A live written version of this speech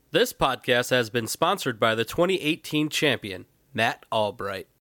This podcast has been sponsored by the 2018 champion, Matt Albright.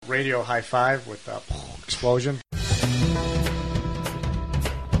 Radio high five with the explosion.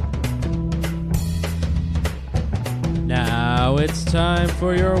 Now it's time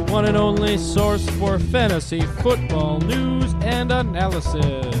for your one and only source for fantasy football news and analysis.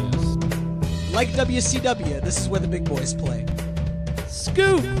 Like WCW, this is where the big boys play.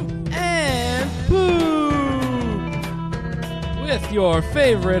 Scoop and Poop! With your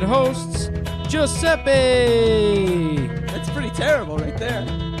favorite hosts, Giuseppe! That's pretty terrible right there.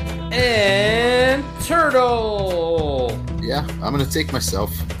 And Turtle! Yeah, I'm going to take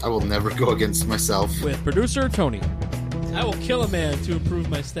myself. I will never go against myself. With producer Tony. I will kill a man to improve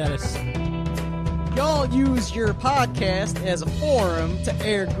my status. Y'all use your podcast as a forum to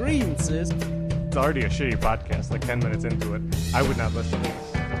air grievances. It's already a shitty podcast, like 10 minutes into it. I would not listen to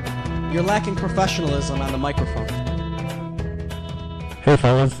this. You're lacking professionalism on the microphone. Hey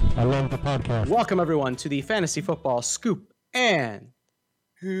fellas, I love the podcast. Welcome everyone to the Fantasy Football Scoop and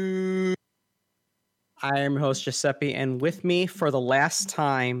Who. I am your host Giuseppe, and with me for the last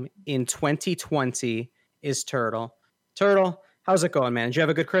time in 2020 is Turtle. Turtle, how's it going, man? Did you have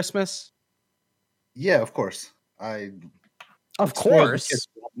a good Christmas? Yeah, of course. Of course.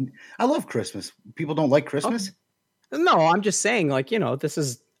 I love Christmas. People don't like Christmas? No, I'm just saying, like, you know, this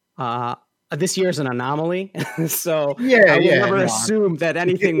is this year's an anomaly. So I would never assume that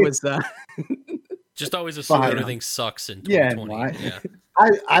anything was just always assume everything sucks in 2020.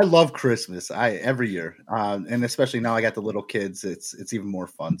 I love Christmas. Every year. And especially now I got the little kids, it's even more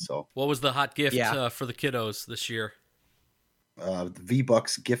fun. So what was the hot gift for the kiddos this year? The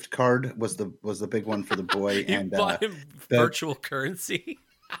V-Bucks gift card was the big one for the boy. You bought him virtual currency.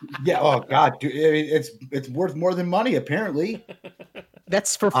 Yeah. Oh God, dude, it's worth more than money apparently.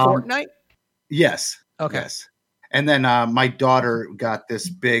 That's for Fortnite. Yes. Okay. Yes. And then my daughter got this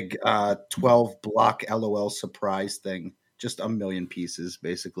big 12 block LOL surprise thing, just a million pieces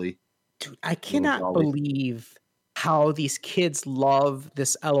basically. Dude, I cannot believe how these kids love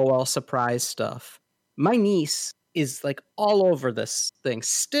this LOL surprise stuff. My niece is like all over this thing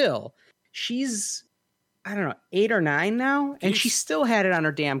still. She's, I don't know, 8 or 9 now, and she still had it on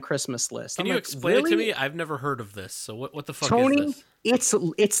her damn Christmas list. Can you explain it to me? I've never heard of this. So what the fuck Tony, is this?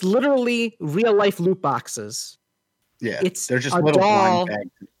 It's literally real life loot boxes. Yeah, they're just little blind bag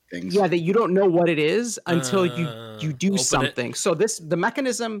things. Yeah, that you don't know what it is until you do something. So the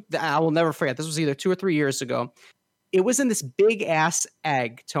mechanism that I will never forget. This was either 2 or 3 years ago. It was in this big ass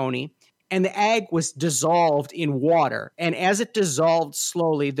egg, Tony. And the egg was dissolved in water. And as it dissolved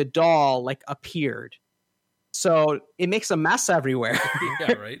slowly, the doll like appeared. So it makes a mess everywhere.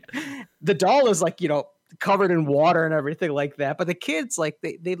 Yeah, right. The doll is like, you know, covered in water and everything like that. But the kids, like,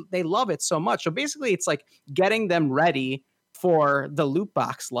 they love it so much. So basically it's like getting them ready for the loot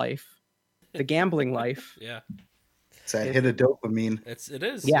box life, the gambling life. Yeah. It's that hit of dopamine. It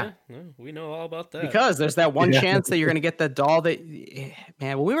is. Yeah. We know all about that. Because there's that one chance that you're going to get the doll that,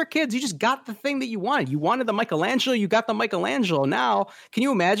 man, when we were kids, you just got the thing that you wanted. You wanted the Michelangelo, you got the Michelangelo. Now, can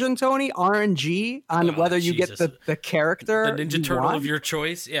you imagine, Tony, RNG on whether you get the character? The Ninja Turtle of your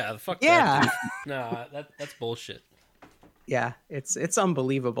choice? Yeah, fuck that. No, that's bullshit. Yeah, it's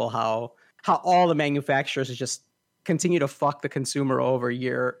unbelievable how all the manufacturers just continue to fuck the consumer over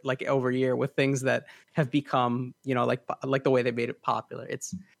year with things that have become, you know, like the way they made it popular.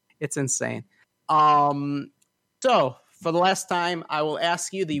 It's insane. So for the last time, I will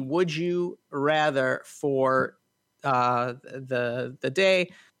ask you the would you rather for the day.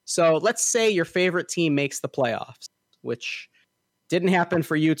 So let's say your favorite team makes the playoffs, which didn't happen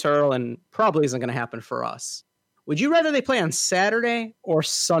for you, Turtle, and probably isn't going to happen for us. Would you rather they play on Saturday or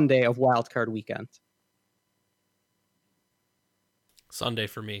Sunday of wildcard weekend? Sunday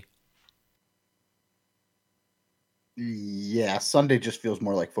for me. Yeah, Sunday just feels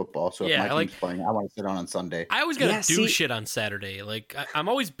more like football. So if my team's playing, I want to sit on Sunday. I always gotta do shit on Saturday. Like I'm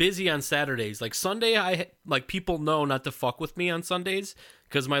always busy on Saturdays. Like Sunday, people know not to fuck with me on Sundays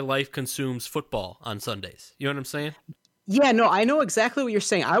because my life consumes football on Sundays. You know what I'm saying? Yeah, no, I know exactly what you're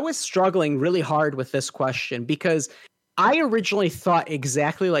saying. I was struggling really hard with this question because I originally thought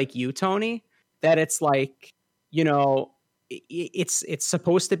exactly like you, Tony, that it's like, you know, it's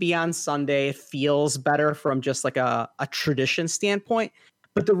supposed to be on Sunday. It feels better from just like a tradition standpoint.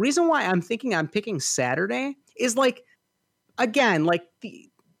 But the reason why I'm thinking I'm picking Saturday is like, again, like the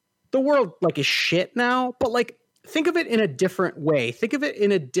world like is shit now, but like think of it in a different way. Think of it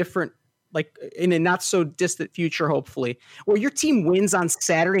in a different, like in a not so distant future, hopefully, where your team wins on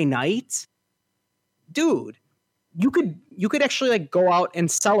Saturday night. Dude, you could actually like go out and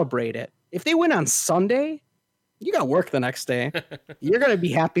celebrate it. If they win on Sunday, You got to work the next day. You're going to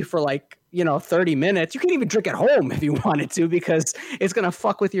be happy for 30 minutes. You can even drink at home if you wanted to, because it's going to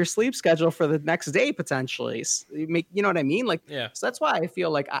fuck with your sleep schedule for the next day potentially. You know what I mean? Yeah. So that's why I feel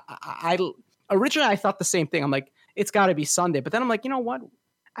like I originally I thought the same thing. I'm like, it's got to be Sunday, but then I'm like, you know what?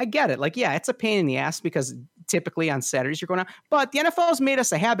 I get it. Yeah, it's a pain in the ass because typically on Saturdays you're going out, but the NFL has made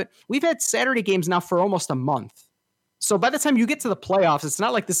us a habit. We've had Saturday games now for almost a month. So by the time you get to the playoffs, it's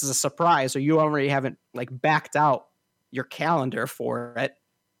not like this is a surprise or you already haven't backed out your calendar for it.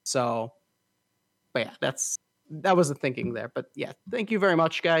 So, but yeah, that was the thinking there. But yeah, thank you very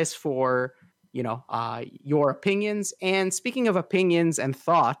much, guys, for your opinions. And speaking of opinions and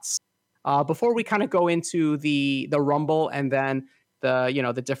thoughts, before we kind of go into the Rumble and then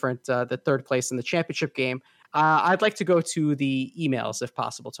the different the third place in the championship game, I'd like to go to the emails if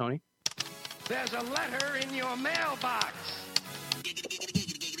possible, Tony. There's a letter in your mailbox.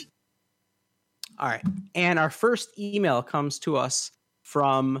 All right. And our first email comes to us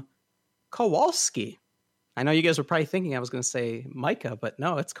from Kowalski. I know you guys were probably thinking I was going to say Micah, but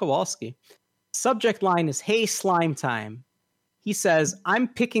no, it's Kowalski. Subject line is, "Hey, slime time." He says, "I'm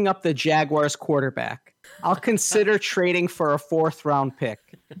picking up the Jaguars quarterback. I'll consider trading for a 4th round pick.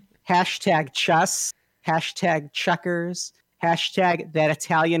 #chess, #checkers, #that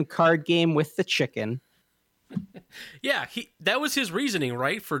Italian card game with the chicken." Yeah, that was his reasoning,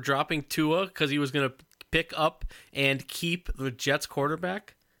 right, for dropping Tua, because he was going to pick up and keep the Jets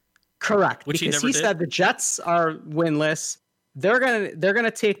quarterback. Correct, which because he never did. Said the Jets are winless. They're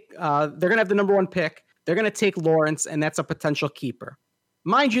gonna take they're gonna have the number 1 pick. They're gonna take Lawrence, and that's a potential keeper.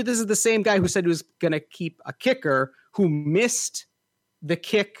 Mind you, this is the same guy who said he was gonna keep a kicker who missed the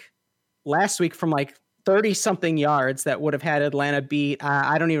kick last week from 30-something yards that would have had Atlanta beat.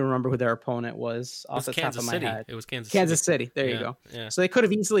 I don't even remember who their opponent was off the top of my head. It was Kansas City. There you go. Yeah. So they could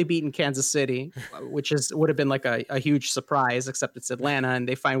have easily beaten Kansas City, which would have been a huge surprise, except it's Atlanta and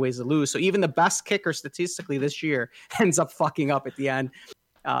they find ways to lose. So even the best kicker statistically this year ends up fucking up at the end.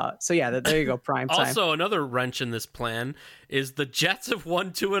 So yeah, there you go. Prime time. Also, another wrench in this plan is the Jets have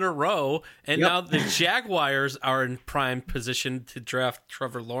won 2 in a row, and now the Jaguars are in prime position to draft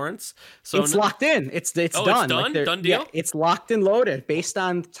Trevor Lawrence. So it's locked in. It's done. It's done. Done deal. Yeah, it's locked and loaded based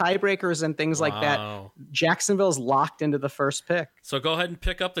on tiebreakers and things like that. Jacksonville's locked into the first pick. So go ahead and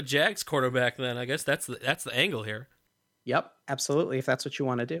pick up the Jags quarterback. Then I guess that's the angle here. Yep, absolutely. If that's what you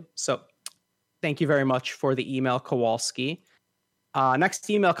want to do. So thank you very much for the email, Kowalski. Next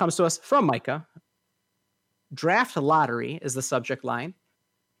email comes to us from Micah. Draft lottery is the subject line.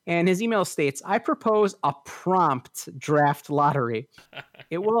 And his email states, "I propose a prompt draft lottery.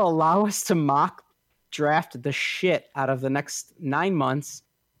 It will allow us to mock draft the shit out of the next 9 months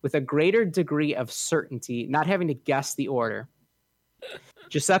with a greater degree of certainty, not having to guess the order.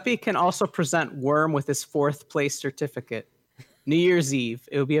 Giuseppe can also present Worm with his 4th place certificate. New Year's Eve.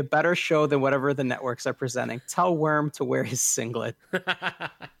 It will be a better show than whatever the networks are presenting. Tell Worm to wear his singlet."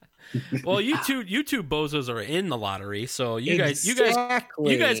 Well, you two bozos are in the lottery, so you guys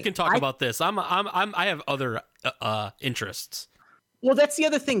can talk about this. I have other interests. Well, that's the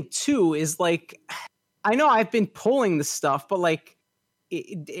other thing too. Is I know I've been pulling this stuff, but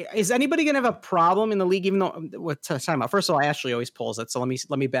is anybody going to have a problem in the league? Even though time out. First of all, Ashley always pulls it, so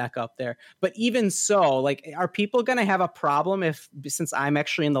let me back up there. But even so, are people going to have a problem since I'm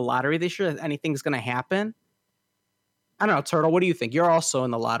actually in the lottery this year, that anything's going to happen? I don't know, Turtle. What do you think? You're also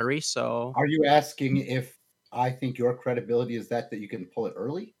in the lottery, so are you asking if I think your credibility is that you can pull it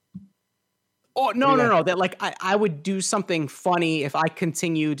early? Oh no. That I would do something funny if I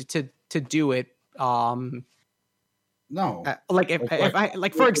continued to do it. No. If I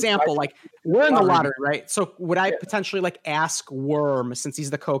for example, we're in the lottery, right? So would I potentially ask Worm, since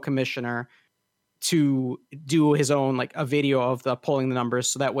he's the co-commissioner, to do his own a video of the pulling the numbers,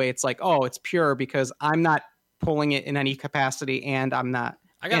 so that way it's it's pure because I'm not pulling it in any capacity and I'm not.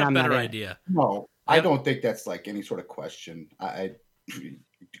 I got a better idea. No, I don't think that's any sort of question. I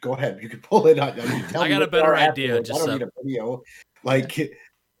go ahead, you can pull it out. I got a better idea. I don't need a video.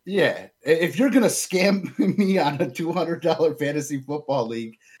 Yeah, if you're gonna scam me on a $200 fantasy football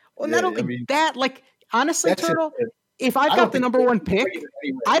league, well, not only that, honestly, Turtle, if I've got the number 1 pick,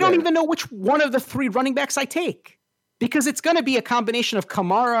 I don't even know which one of the 3 running backs I take, because it's going to be a combination of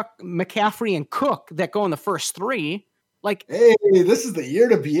Kamara, McCaffrey, and Cook that go in the first 3. Hey, this is the year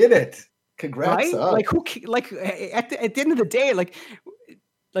to be in it. Congrats! Right? At the end of the day,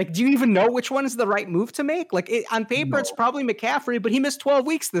 do you even know which one is the right move to make? On paper, It's probably McCaffrey, but he missed 12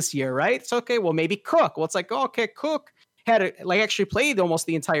 weeks this year, right? It's okay. Well, maybe Cook. Well, it's okay, Cook had actually played almost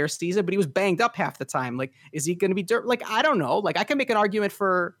the entire season, but he was banged up half the time. Is he going to be dirt? I don't know. I can make an argument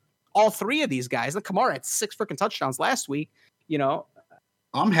for all three of these guys. And Kamara had 6 freaking touchdowns last week. You know,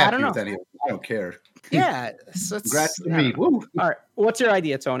 I'm I happy don't with know. any of them. I don't care. yeah. So Congrats to me. Woo. All right. What's your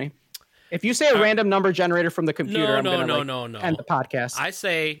idea, Tony? If you say a random number generator from the computer, I'm gonna end the podcast. I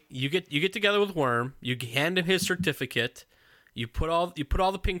say you get together with Worm. You hand him his certificate. You put all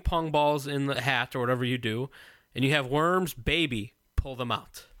the ping pong balls in the hat or whatever you do, and you have Worm's baby pull them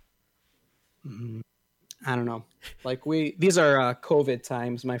out. I don't know. Like these are COVID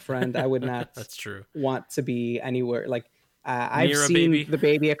times, my friend. I would not. That's true. Want to be anywhere like. I've Near a seen baby? the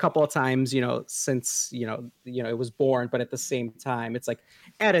baby a couple of times, since it was born, but at the same time, it's like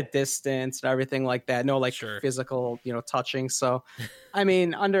at a distance and everything like that. No, like Sure. physical, touching. So, I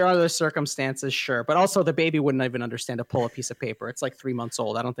mean, under other circumstances, sure. But also, the baby wouldn't even understand to pull a piece of paper. It's like 3 months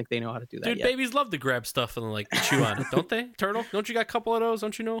old. I don't think they know how to do that Dude, yet. babies love to grab stuff and like chew on it, don't they? Turtle, don't you got a couple of those?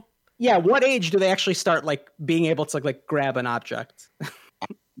 Don't you know? Yeah. What age do they actually start like being able to like grab an object?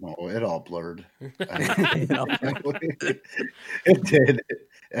 Oh, it all blurred. It It did.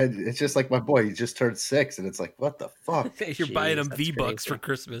 And it's just like my boy, he just turned 6, and it's like, what the fuck? You're buying them that's V-Bucks crazy. for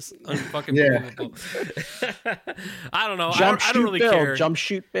Christmas. Unfucking Yeah. believable. I don't know. Jump, I don't really build, care. Jump,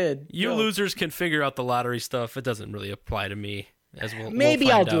 shoot, bid. You Go. losers can figure out the lottery stuff. It doesn't really apply to me. As we'll Maybe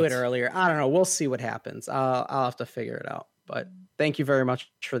find I'll do out. it earlier. I don't know. We'll see what happens. I'll have to figure it out. But thank you very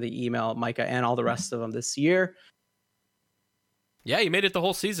much for the email, Micah, and all the rest of them this year. Yeah, you made it the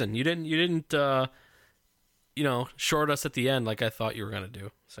whole season. You didn't short us at the end like I thought you were gonna do.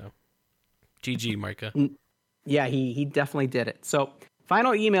 So, GG, Micah. Yeah, he definitely did it. So,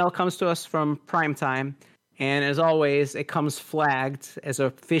 final email comes to us from Primetime, and as always, it comes flagged as a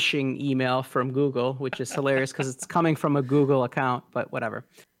phishing email from Google, which is hilarious because it's coming from a Google account. But whatever.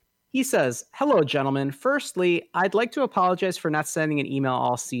 He says, "Hello, gentlemen. Firstly, I'd like to apologize for not sending an email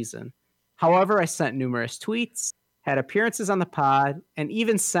all season. However, I sent numerous tweets, had appearances on the pod, and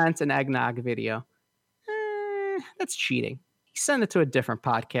even sent an eggnog video. That's cheating. He sent it to a different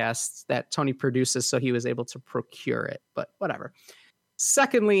podcast that Tony produces, so he was able to procure it, but whatever.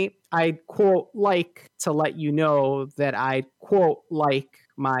 Secondly, I quote like to let you know that I quote like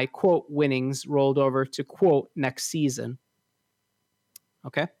my quote winnings rolled over to quote next season.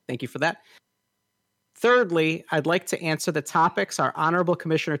 Okay, thank you for that. Thirdly, I'd like to answer the topics our honorable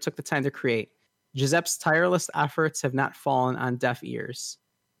commissioner took the time to create. Giuseppe's tireless efforts have not fallen on deaf ears.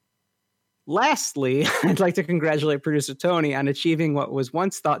 Lastly, I'd like to congratulate producer Tony on achieving what was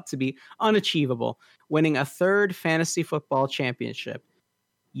once thought to be unachievable, winning a 3rd fantasy football championship.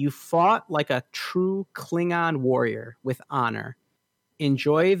 You fought like a true Klingon warrior with honor.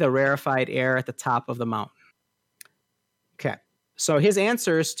 Enjoy the rarefied air at the top of the mountain." Okay, so his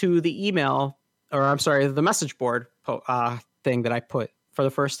answers to the email, or I'm sorry, the message board thing that I put. For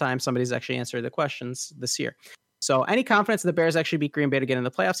the first time, somebody's actually answered the questions this year. So, any confidence that the Bears actually beat Green Bay to get in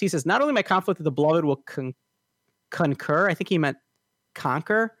the playoffs? He says, not only my conflict with the beloved will concur, I think he meant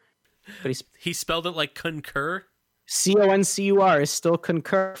conquer, but He spelled it like concur. CONCUR is still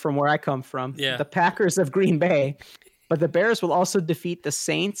concur from where I come from. Yeah. The Packers of Green Bay, but the Bears will also defeat the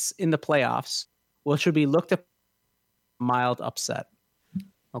Saints in the playoffs, which should be looked at mild upset.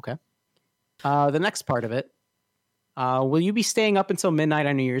 Okay. The next part of it. Will you be staying up until midnight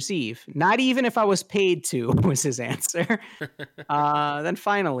on New Year's Eve? Not even if I was paid to, was his answer. Then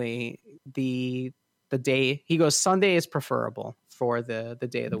finally, the day, he goes, Sunday is preferable for the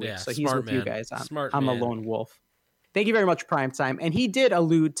day of the week. Yeah, so he's smart with you man. guys. Smart I'm a man. lone wolf. Thank you very much, Primetime. And he did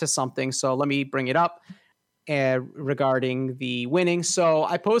allude to something, so let me bring it up regarding the winning. So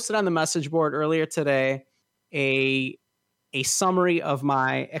I posted on the message board earlier today a summary of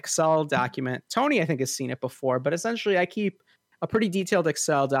my Excel document. Tony, I think, has seen it before, but essentially I keep a pretty detailed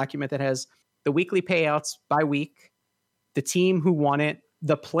Excel document that has the weekly payouts by week, the team who won it,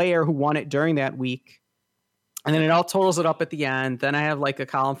 the player who won it during that week, and then it all totals it up at the end. Then I have like a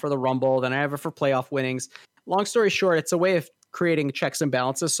column for the Rumble, then I have it for playoff winnings. Long story short, it's a way of creating checks and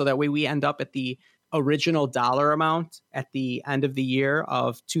balances so that way we end up at the original dollar amount at the end of the year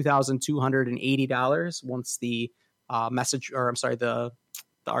of $2,280 once the the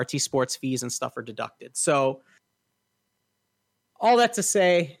RT Sports fees and stuff are deducted. So all that to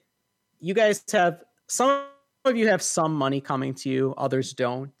say, you guys have, some of you have some money coming to you, others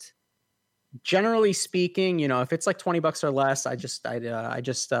don't. Generally speaking, if it's like $20 or less, I just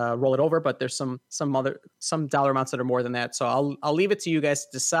roll it over, but there's some dollar amounts that are more than that. So I'll leave it to you guys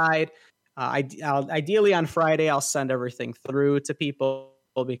to decide. Ideally on Friday, I'll send everything through to people,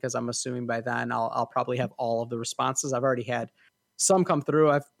 because I'm assuming by then I'll probably have all of the responses. I've already had some come through.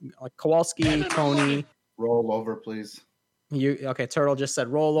 I've like Kowalski, Tony. Roll over, please. Okay, Turtle just said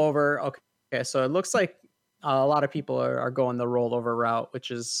roll over. Okay, so it looks like a lot of people are going the rollover route,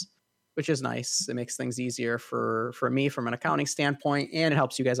 which is which is nice. It makes things easier for me from an accounting standpoint, and it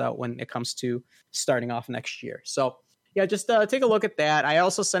helps you guys out when it comes to starting off next year. So yeah, just take a look at that. I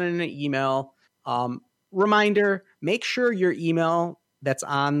also sent in an email reminder. Make sure your email that's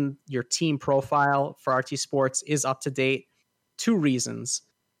on your team profile for RT Sports is up to date. 2 reasons.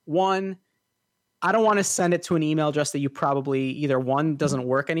 1, I don't want to send it to an email address that you probably either 1 doesn't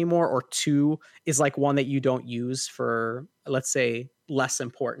work anymore, or 2 is like one that you don't use for, let's say, less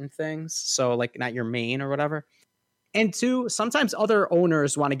important things. So like not your main or whatever. And 2, sometimes other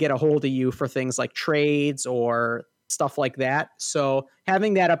owners want to get a hold of you for things like trades or stuff like that. So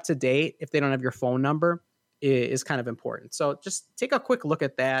having that up to date, if they don't have your phone number, is kind of important. So just take a quick look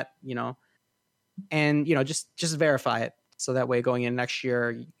at that, and, just verify it. So that way going in next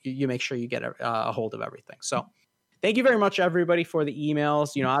year, you make sure you get a hold of everything. So thank you very much, everybody, for the emails.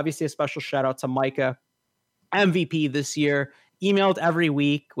 Obviously a special shout out to Micah, MVP this year, emailed every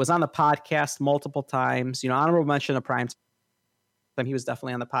week, was on the podcast multiple times, honorable mention of Prime Time. He was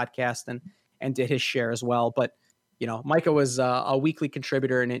definitely on the podcast and did his share as well. But, Micah was a weekly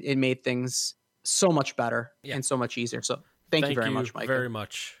contributor, and it made things so much better and so much easier. So thank you very much, Micah. Very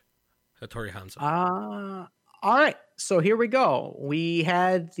much, Hattori Hanzo. All right, so here we go. We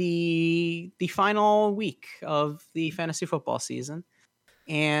had the final week of the fantasy football season,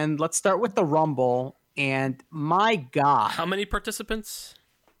 and let's start with the Rumble. And my God, how many participants?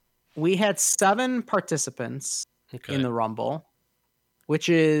 We had 7 participants in the Rumble, which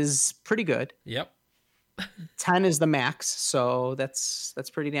is pretty good. Yep. 10 is the max, so that's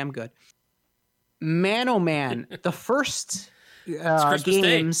pretty damn good. Man, oh man, the first Christmas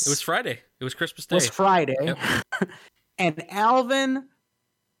games. Day. It was Friday. It was Christmas Day. Was Friday. Yep. And Alvin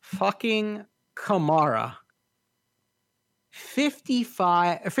fucking Kamara, 50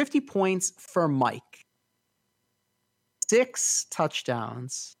 points for Mike, 6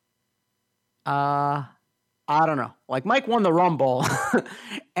 touchdowns. I don't know. Like, Mike won the Rumble,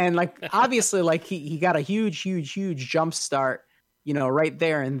 and like obviously, like he got a huge jump start, right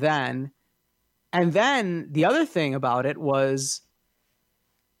there and then. And then the other thing about it was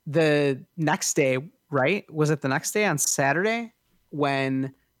the next day, right? Was it the next day on Saturday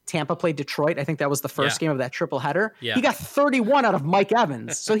when Tampa played Detroit? I think that was the first game of that triple header. Yeah. He got 31 out of Mike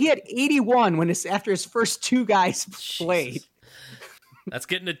Evans. So he had 81 after his first 2 guys played. Jesus. That's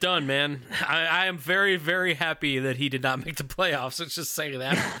getting it done, man. I am very, very happy that he did not make the playoffs. Let's just say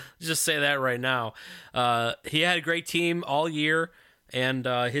that. Just say that right now. He had a great team all year, and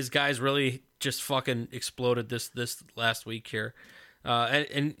his guys really just fucking exploded this last week here.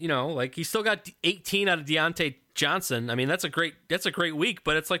 And like, he still got 18 out of Deontay Johnson. I mean, that's a great week,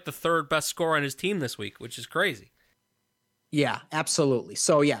 but it's like the 3rd best score on his team this week, which is crazy. Yeah, absolutely.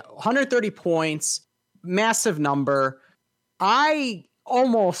 So yeah, 130 points, massive number. I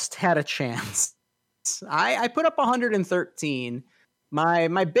almost had a chance. I put up 113.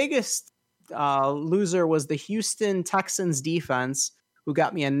 My biggest loser was the Houston Texans defense, who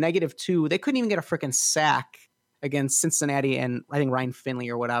got me a -2. They couldn't even get a freaking sack against Cincinnati and I think Ryan Finley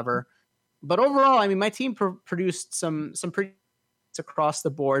or whatever. But overall, I mean, my team produced some pretty across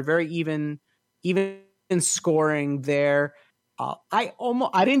the board, very even scoring there. I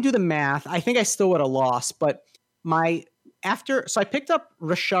didn't do the math. I think I still would have lost, but so I picked up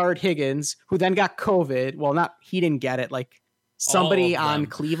Rashard Higgins, who then got COVID. Well, he didn't get it. Like, somebody on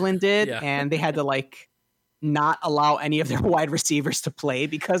Cleveland did, and they had to not allow any of their wide receivers to play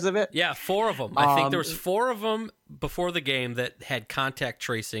because of it. Yeah, 4 of them. I think there was 4 of them before the game that had contact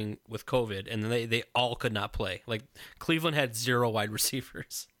tracing with COVID, and they all could not play. Like, Cleveland had 0 wide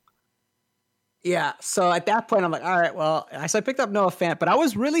receivers. Yeah, so at that point, I'm like, all right, well, so I picked up Noah Fant, but I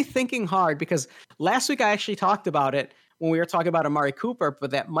was really thinking hard because last week I actually talked about it when we were talking about Amari Cooper, but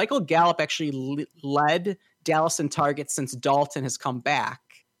that Michael Gallup actually led Dallas in targets since Dalton has come back.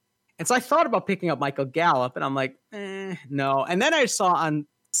 And so I thought about picking up Michael Gallup, and I'm like, no. And then I saw on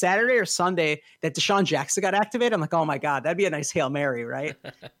Saturday or Sunday that Deshaun Jackson got activated. I'm like, oh my God, that'd be a nice Hail Mary, right?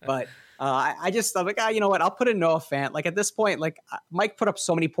 But I'm like, you know what? I'll put in Noah Fant. Like, at this point, like, Mike put up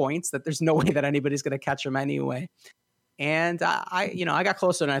so many points that there's no way that anybody's going to catch him anyway. And I got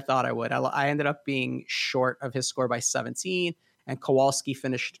closer than I thought I would. I ended up being short of his score by 17, and Kowalski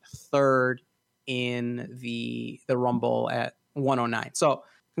finished 3rd in the Rumble at 109. So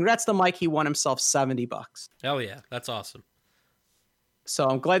congrats to Mike. He won himself $70. Hell yeah. That's awesome. So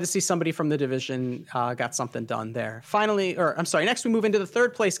I'm glad to see somebody from the division got something done there. Next we move into the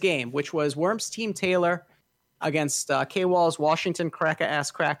 3rd place game, which was Worms Team Taylor against K-Wall's Washington Cracker-Ass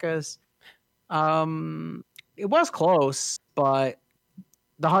Crackers. It was close, but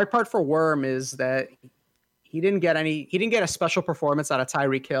the hard part for Worm is that he didn't get a special performance out of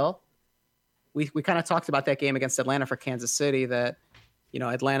Tyreek Hill. we kind of talked about that game against Atlanta for Kansas City that,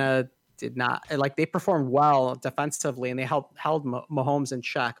 Atlanta did not, like, they performed well defensively and they held Mahomes in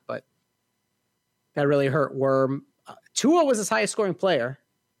check, but that really hurt Worm. Tua was his highest scoring player,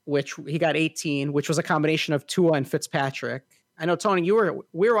 which he got 18, which was a combination of Tua and Fitzpatrick. I know, Tony, we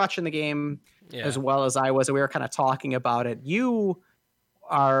were watching the game as well as I was, and we were kind of talking about it. You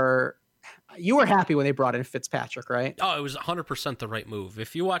were happy when they brought in Fitzpatrick, right? Oh, it was 100% the right move.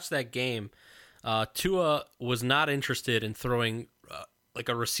 If you watch that game, Tua was not interested in throwing like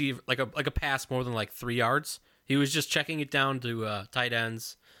a pass more than like 3 yards. He was just checking it down to tight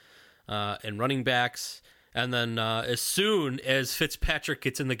ends and running backs. And then as soon as Fitzpatrick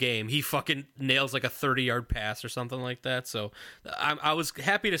gets in the game, he fucking nails like a 30-yard pass or something like that. So I was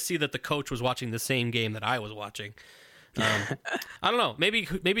happy to see that the coach was watching the same game that I was watching. I don't know. Maybe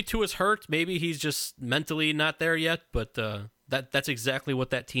Tua's hurt. Maybe he's just mentally not there yet. But that's exactly what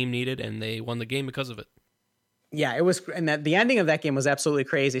that team needed, and they won the game because of it. Yeah, it was, and the ending of that game was absolutely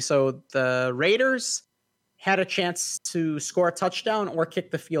crazy. So the Raiders had a chance to score a touchdown or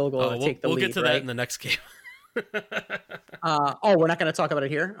kick the field goal to take the lead. We'll get to that in the next game. We're not going to talk about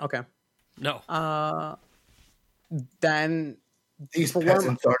it here? Okay. No. Then these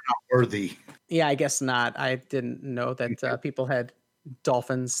peasants are not worthy. Yeah, I guess not. I didn't know that people had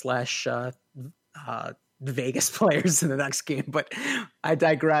Dolphins / Vegas players in the next game, but I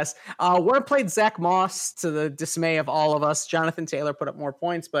digress. Warren played Zach Moss to the dismay of all of us. Jonathan Taylor put up more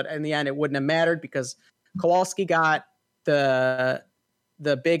points, but in the end, it wouldn't have mattered because Kowalski got the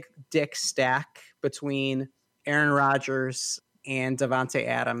big dick stack between Aaron Rodgers and Davante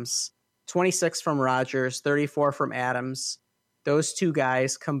Adams. 26 from Rodgers, 34 from Adams. Those two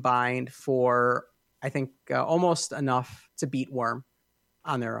guys combined for, I think, almost enough to beat Worm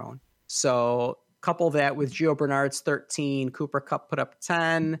on their own. So couple that with Gio Bernard's 13, Cooper Kupp put up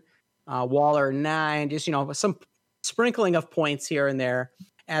 10, Waller 9, just, some sprinkling of points here and there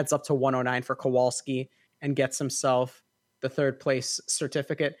adds up to 109 for Kowalski and gets himself the third place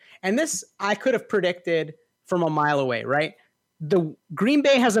certificate. And this I could have predicted from a mile away, right? The Green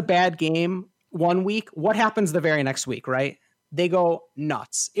Bay has a bad game one week. What happens the very next week, right? They go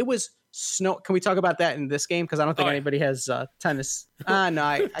nuts. It was snow. Can we talk about that in this game? Because I don't think anybody has tennis. No,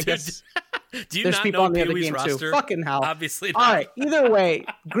 I guess. Do you there's not people know on the other Pee-wee's game roster? too. Fucking hell. Obviously not. All right. Either way,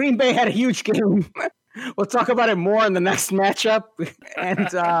 Green Bay had a huge game. We'll talk about it more in the next matchup,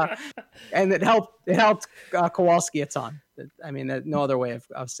 and it helped Kowalski a ton. I mean, no other way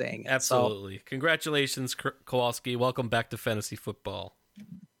of saying it. Absolutely. So, congratulations, Kowalski. Welcome back to fantasy football.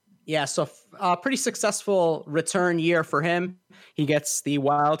 Yeah, so pretty successful return year for him. He gets the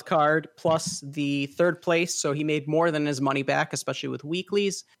wild card plus the third place, so he made more than his money back, especially with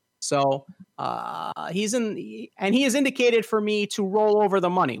weeklies. So he has indicated for me to roll over the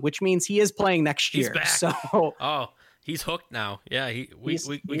money, which means he is playing next year. He's back. So he's hooked now. Yeah, we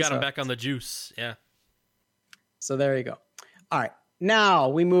got him back on the juice. Yeah. So there you go. All right, now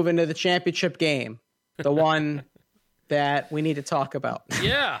we move into the championship game, the one that we need to talk about.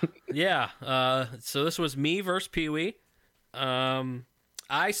 Yeah. So this was me versus Pee-wee.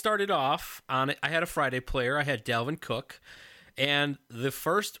 I started off on it. I had a Friday player. I had Dalvin Cook, and the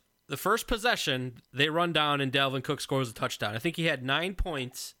first possession, they run down and Dalvin Cook scores a touchdown. I think he had 9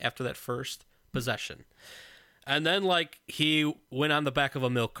 points after that first possession. And then, he went on the back of a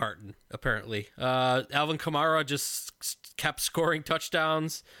milk carton, apparently. Alvin Kamara just kept scoring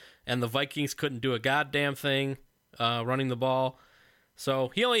touchdowns, and the Vikings couldn't do a goddamn thing running the ball.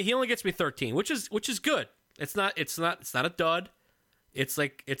 So he only gets me 13, which is good. It's not a dud. It's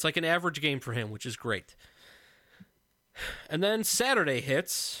like an average game for him, which is great. And then Saturday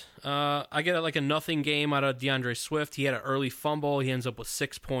hits. I get a nothing game out of DeAndre Swift. He had an early fumble. He ends up with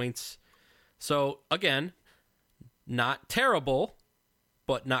 6 points. So again, not terrible,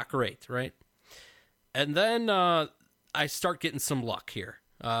 but not great, right? And then I start getting some luck here.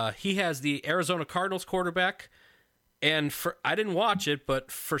 He has the Arizona Cardinals quarterback, and I didn't watch it,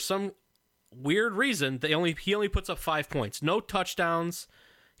 but for some weird reason, he only puts up 5 points. No touchdowns.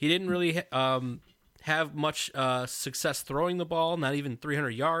 He didn't really have much success throwing the ball, not even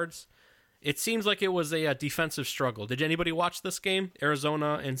 300 yards. It seems like it was a defensive struggle. Did anybody watch this game,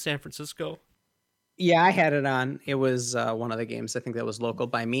 Arizona and San Francisco? Yeah, I had it on. It was one of the games, I think, that was local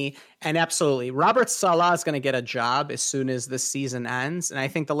by me. And absolutely, Robert Saleh is going to get a job as soon as this season ends. And I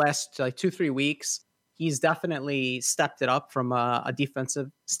think the last 2-3 weeks, he's definitely stepped it up from a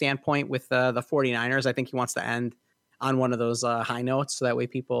defensive standpoint with the 49ers. I think he wants to end on one of those high notes, so that way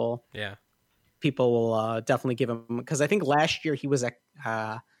people will definitely give him, because I think last year he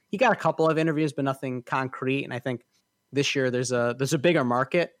got a couple of interviews, but nothing concrete. And I think this year there's a bigger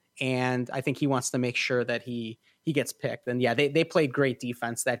market and I think he wants to make sure that he gets picked. And yeah, they played great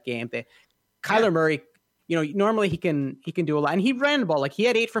defense that game. Kyler Murray, normally he can do a lot, and he ran the ball. Like, he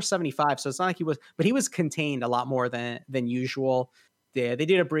had 8 for 75, so it's not like he was contained a lot more than usual. They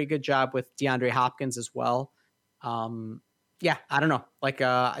did a pretty good job with DeAndre Hopkins as well. Yeah, I don't know. Like,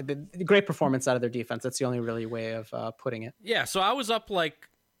 great performance out of their defense. That's the only really way of putting it. Yeah, so I was up like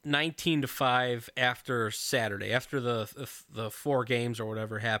 19-5 after Saturday, after the 4 games or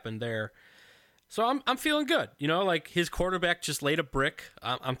whatever happened there. So I'm feeling good. Like, his quarterback just laid a brick.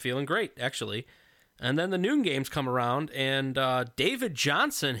 I'm feeling great, actually. And then the noon games come around, and David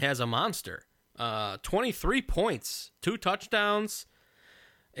Johnson has a monster. 23 points, 2 touchdowns.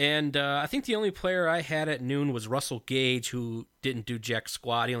 And I think the only player I had at noon was Russell Gage, who didn't do jack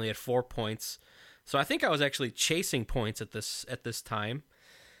squat. He only had 4 points. So I think I was actually chasing points at this time.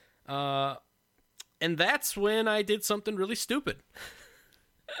 And that's when I did something really stupid.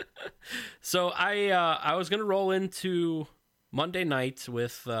 So I was going to roll into Monday night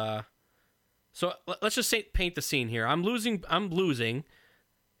with... So let's just paint the scene here. I'm losing.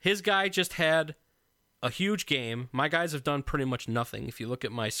 His guy just had a huge game. My guys have done pretty much nothing. If you look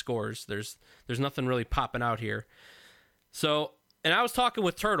at my scores, there's nothing really popping out here. So, and I was talking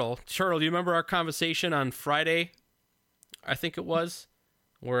with Turtle. Turtle, do you remember our conversation on Friday? I think it was,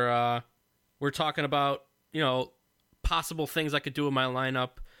 where we're talking about, possible things I could do in my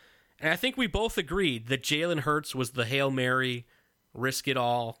lineup. And I think we both agreed that Jalen Hurts was the Hail Mary, risk it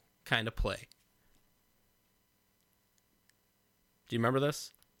all kind of play. Do you remember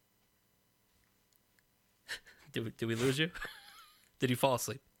this? Did we lose you? Did you fall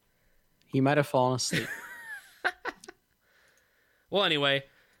asleep? He might have fallen asleep. Well, anyway,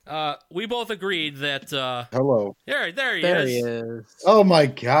 we both agreed that... Hello. There he is. Oh my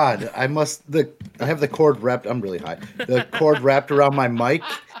God. I have the cord wrapped. I'm really high. The cord wrapped around my mic,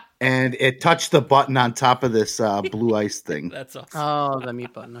 and it touched the button on top of this blue ice thing. That's awesome. Oh, the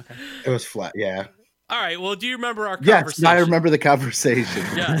mute button. Okay. It was flat. Yeah. All right. Well, do you remember our conversation? Yes, I remember the conversation.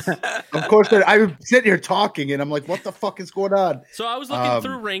 Yes. Of course, I'm sitting here talking, and I'm like, what the fuck is going on? So I was looking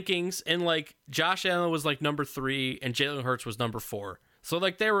through rankings, and like Josh Allen was like number 3, and Jalen Hurts was number 4. So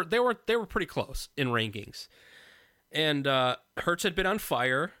like they were pretty close in rankings. And Hurts had been on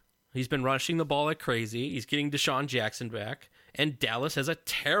fire. He's been rushing the ball like crazy. He's getting Deshaun Jackson back, and Dallas has a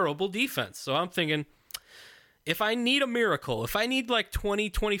terrible defense. So I'm thinking, if I need a miracle, if I need like 20,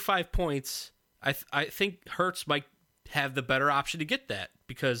 25 points, I think Hurts might have the better option to get that,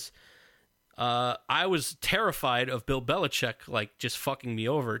 because I was terrified of Bill Belichick like just fucking me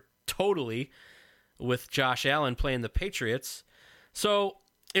over totally with Josh Allen playing the Patriots. So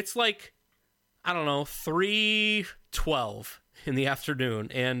it's like, I don't know, 3:12 in the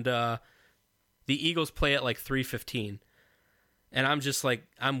afternoon, and the Eagles play at like 3:15. And I'm just like,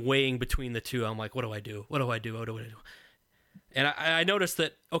 I'm weighing between the two. I'm like, what do I do? What do I do? What do I do? And I noticed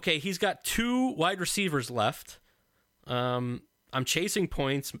that, okay, he's got 2 wide receivers left. I'm chasing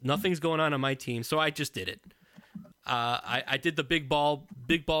points. Nothing's going on my team, so I just did it. I did the big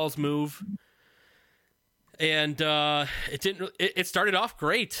balls move, and it started off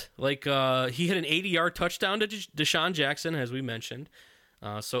great. Like he hit an 80-yard touchdown to Deshaun Jackson, as we mentioned.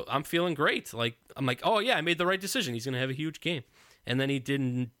 So I'm feeling great. Like, I'm like, oh yeah, I made the right decision. He's gonna have a huge game, and then he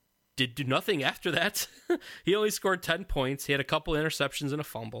did do nothing after that. He only scored 10 points. He had a couple interceptions and a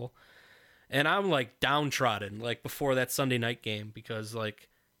fumble. And I'm like downtrodden like before that Sunday night game, because like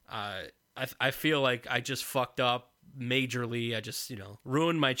I feel like I just fucked up majorly. I just,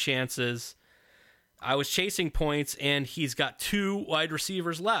 ruined my chances. I was chasing points, and he's got 2 wide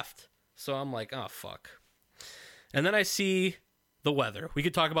receivers left. So I'm like, oh fuck. And then I see the weather. We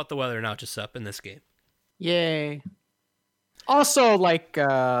could talk about the weather now, Giuseppe, in this game. Yay. Also, like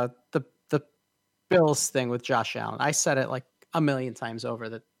the Bills thing with Josh Allen. I said it like a million times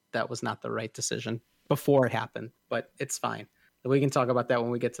over that was not the right decision before it happened, but it's fine. We can talk about that when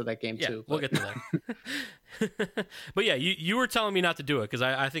we get to that game too. We'll get to that. But yeah, you were telling me not to do it, because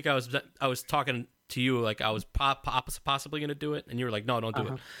I think I was talking to you like I was possibly going to do it, and you were like, no, don't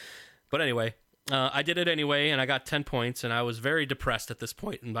do it. But anyway, I did it anyway, and I got 10 points, and I was very depressed at this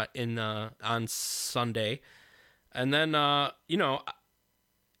point on Sunday. And then,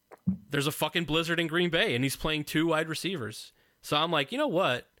 there's a fucking blizzard in Green Bay, and he's playing 2 wide receivers. So I'm like, you know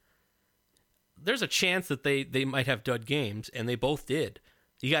what? There's a chance that they might have dud games, and they both did.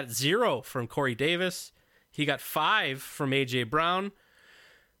 He got 0 from Corey Davis. He got 5 from A.J. Brown.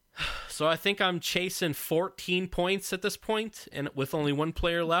 So I think I'm chasing 14 points at this point, and with only 1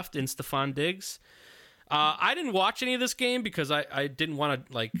 player left in Stephon Diggs. I didn't watch any of this game because I didn't want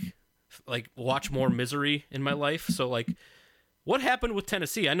to like watch more misery in my life. So like What happened with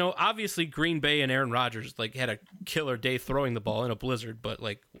Tennessee? I know obviously Green Bay and Aaron Rodgers like had a killer day throwing the ball in a blizzard, but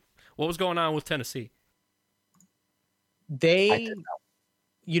like, what was going on with Tennessee? You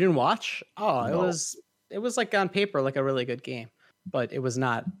didn't watch? Oh, No. it was like on paper like a really good game, but it was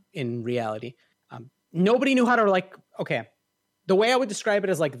not in reality. Nobody knew how to okay. The way I would describe it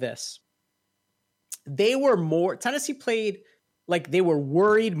is like this. Tennessee played like they were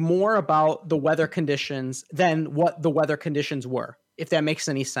worried more about the weather conditions than what the weather conditions were, if that makes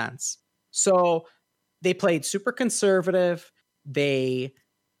any sense. So they played super conservative. They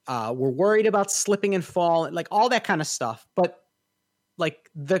were worried about slipping and fall, like all that kind of stuff. But like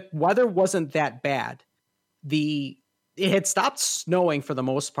the weather wasn't that bad. It had stopped snowing for the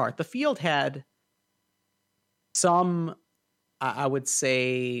most part. The field had some, I would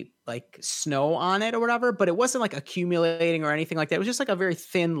say, like snow on it or whatever, but it wasn't like accumulating or anything like that. It was just like a very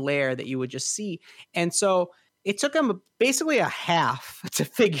thin layer that you would just see. And so it took them basically a half to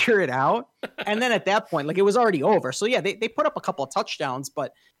figure it out. And then at that point, like it was already over. So yeah, they put up a couple of touchdowns,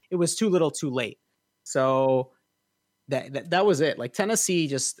 but it was too little too late. So that was it. Like Tennessee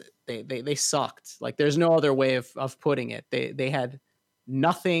just, they sucked. Like there's no other way of putting it. They had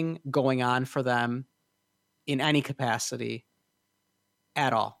nothing going on for them in any capacity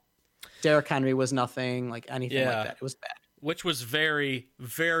at all. Derrick Henry was nothing, like anything like that. It was bad. Which was very,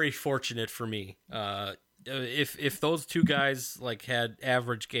 very fortunate for me. If those two guys like had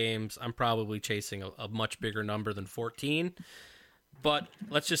average games, I'm probably chasing a much bigger number than 14. But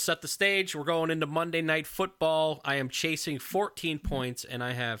let's just set the stage. We're going into Monday Night Football. I am chasing 14 points, and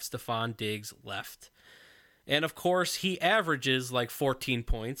I have Stefon Diggs left. And of course, he averages like 14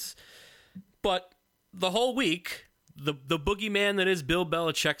 points. But the whole week, the boogeyman that is Bill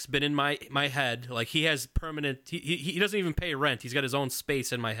Belichick's been in my head. Like he has permanent. He doesn't even pay rent. He's got his own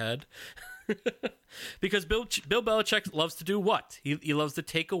space in my head. Because Bill Belichick loves to do what? He loves to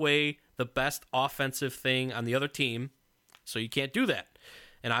take away the best offensive thing on the other team. So you can't do that.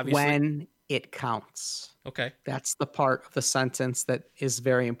 And obviously, when it counts. Okay, that's the part of the sentence that is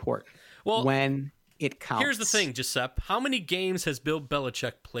very important. Well, when it counts. Here's the thing, Giuseppe. How many games has Bill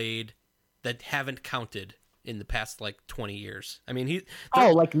Belichick played that haven't counted in the past like 20 years? I mean,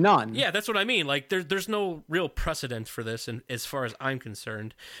 like none. Yeah, that's what I mean. Like there's no real precedent for this, and as far as I'm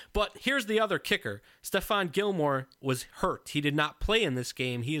concerned. But here's the other kicker: Stephon Gilmore was hurt. He did not play in this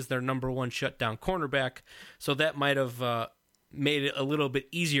game. He is their number one shutdown cornerback, so that might have made it a little bit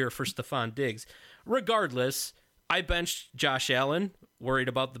easier for Stefon Diggs. Regardless, I benched Josh Allen, worried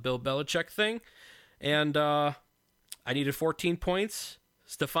about the Bill Belichick thing, and I needed 14 points.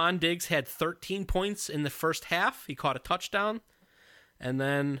 Stefon Diggs had 13 points in the first half. He caught a touchdown. And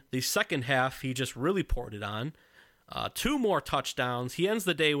then the second half, he just really poured it on. 2 more touchdowns. He ends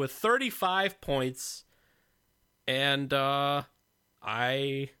the day with 35 points. And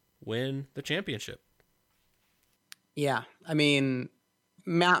I win the championship. Yeah. I mean,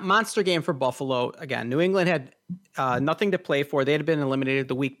 monster game for Buffalo. Again, New England had nothing to play for. They had been eliminated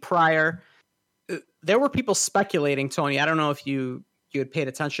the week prior. There were people speculating, Tony. I don't know if you had paid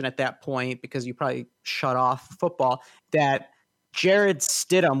attention at that point because you probably shut off football, that Jared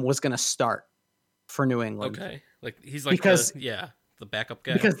Stidham was going to start for New England. Okay. Like he's like the backup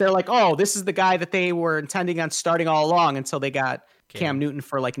guy. Because they're like, oh, this is the guy that they were intending on starting all along until they got Cam Newton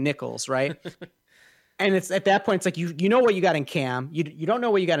for like nickels, right? And it's at that point, it's like you know what you got in Cam. You don't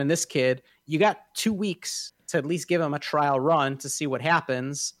know what you got in this kid. You got 2 weeks to at least give him a trial run to see what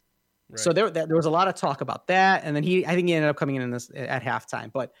happens. Right. So there was a lot of talk about that, and then I think he ended up coming in this at halftime.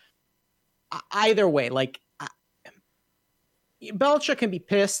 But either way, like Belichick can be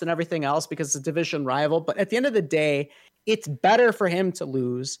pissed and everything else because it's a division rival. But at the end of the day, it's better for him to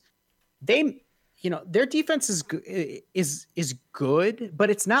lose. Their defense is good, but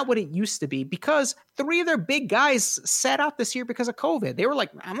it's not what it used to be because 3 of their big guys sat out this year because of COVID. They were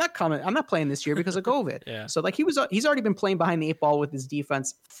like, I'm not playing this year because of COVID. Yeah. So like he's already been playing behind the 8 ball with his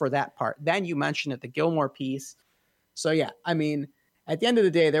defense for that part. Then you mentioned it, the Gilmore piece. So yeah, I mean, at the end of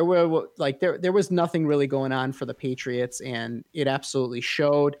the day, there was nothing really going on for the Patriots, and it absolutely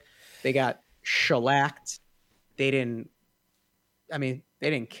showed. They got shellacked. They didn't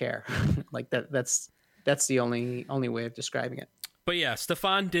care. Like that's the only way of describing it. But yeah,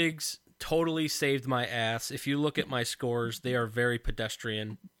 Stefon Diggs totally saved my ass. If you look at my scores, they are very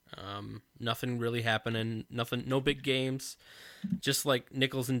pedestrian. Nothing really happening. No big games. Just like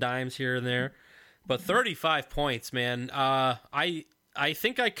nickels and dimes here and there. But 35 points, man. I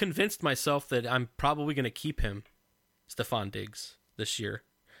think I convinced myself that I'm probably going to keep him, Stefon Diggs, this year.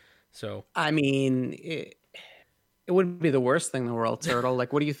 So I mean, it wouldn't be the worst thing in the world, Turtle.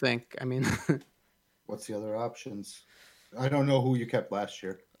 Like, what do you think? I mean, what's the other options? I don't know who you kept last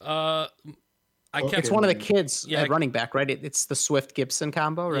year. I kept It's one of the kids Yeah, at running back, right? It's the Swift Gibson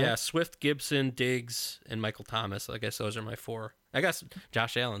combo, right? Yeah, Swift, Gibson, Diggs, and Michael Thomas. I guess those are my 4. I guess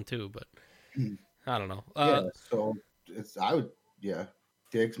Josh Allen too, but I don't know. So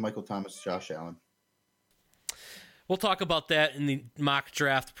Diggs, Michael Thomas, Josh Allen. We'll talk about that in the mock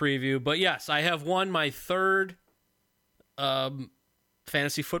draft preview. But yes, I have won my 3rd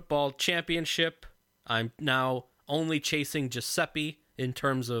fantasy football championship. I'm now only chasing Giuseppe in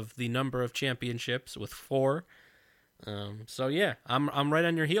terms of the number of championships with 4. So yeah, I'm right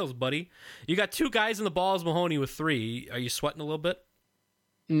on your heels, buddy. You got 2 guys in the Balls Mahoney with 3. Are you sweating a little bit?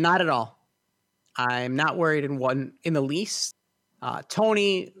 Not at all. I'm not worried in the least.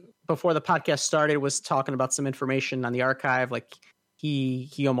 Tony, before the podcast started, was talking about some information on the archive. Like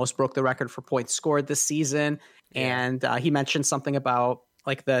he almost broke the record for points scored this season, and he mentioned something about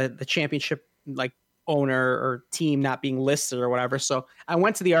like the championship like owner or team not being listed or whatever. So I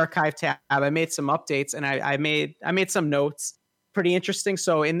went to the archive tab. I made some updates and I made some notes. Pretty interesting.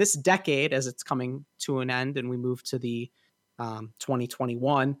 So in this decade, as it's coming to an end and we move to the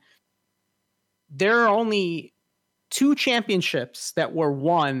 2021, there are only 2 championships that were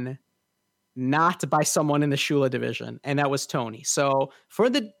won not by someone in the Shula division, and that was Tony. So for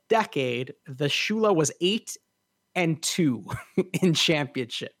the decade, the Shula was 8-2 in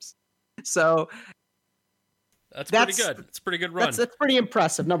championships. So that's pretty good. It's a pretty good run. That's pretty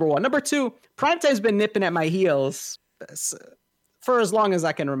impressive, number 1. Number 2, Primetime's been nipping at my heels for as long as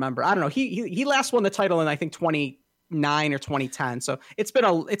I can remember. I don't know. He last won the title in I think 2009 or 2010. So it's been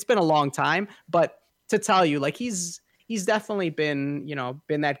a long time. But to tell you, like he's definitely been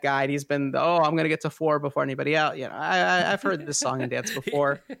that guy. He's been I'm gonna get to 4 before anybody else. I've heard this song and dance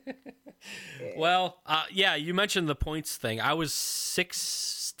before. Well, yeah, you mentioned the points thing. I was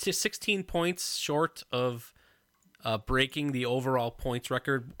 6 to 16 points short of breaking the overall points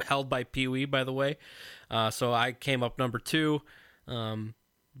record held by Pee Wee, by the way. So I came up number 2.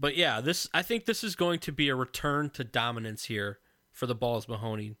 But yeah, I think this is going to be a return to dominance here for the Balls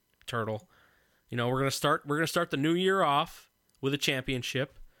Mahoney Turtle. We're gonna start the new year off with a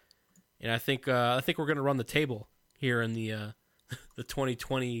championship, and I think we're gonna run the table here in the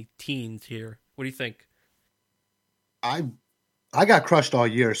 2020 teens here. What do you think? I got crushed all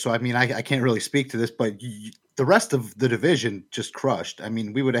year, so I mean I can't really speak to this, but the rest of the division just crushed. I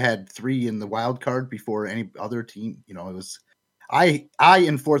mean, we would have had 3 in the wild card before any other team. It was I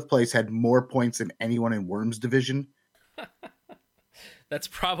in 4th place had more points than anyone in Worms division. That's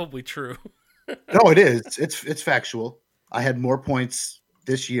probably true. No, it is. It's factual. I had more points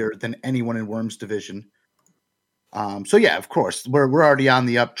this year than anyone in Worms division. So yeah, of course, we're already on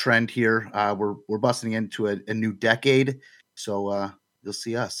the uptrend here. We're busting into a new decade. So you'll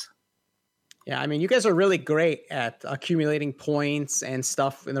see us. Yeah, I mean, you guys are really great at accumulating points and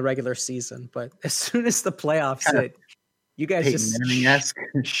stuff in the regular season, but as soon as the playoffs hit, you guys just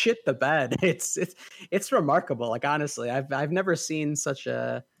shit the bed. It's remarkable. Like honestly, I've never seen such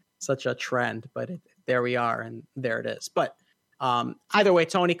a trend, but there we are, and there it is. But either way,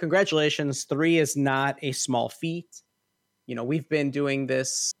 Tony, congratulations. 3 is not a small feat. We've been doing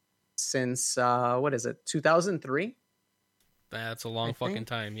this since 2003. That's a long fucking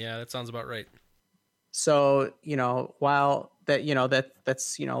time. Yeah, that sounds about right. So, while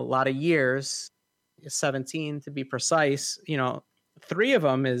that's a lot of years, 17 to be precise, 3 of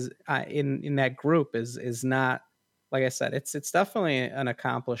them is in that group is not, like I said, it's definitely an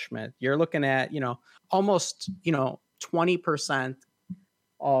accomplishment. You're looking at, almost, 20%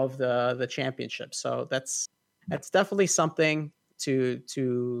 of the championship. So that's definitely something to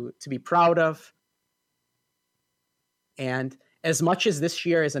be proud of. And as much as this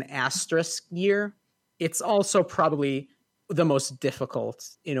year is an asterisk year, it's also probably the most difficult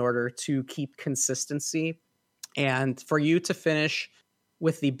in order to keep consistency. And for you to finish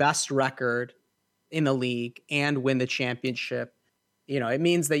with the best record in the league and win the championship, it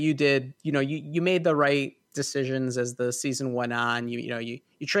means that you did, you made the right decisions as the season went on. You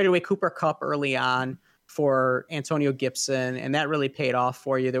traded away Cooper Kupp early on for Antonio Gibson, and that really paid off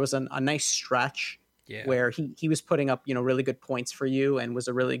for you. There was a nice stretch where he was putting up, really good points for you and was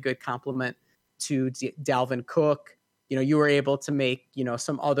a really good compliment to Dalvin Cook. You were able to make,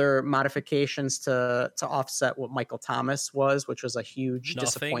 some other modifications to offset what Michael Thomas was, which was a huge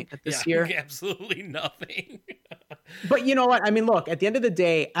disappointment this year. Absolutely nothing. But you know what? I mean, look, at the end of the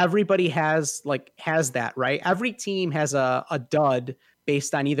day, everybody has that, right? Every team has a dud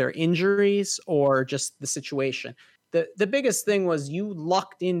based on either injuries or just the situation. the biggest thing was you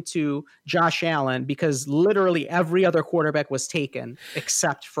lucked into Josh Allen because literally every other quarterback was taken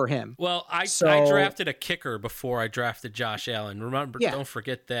except for him. Well, I drafted a kicker before I drafted Josh Allen. Remember, don't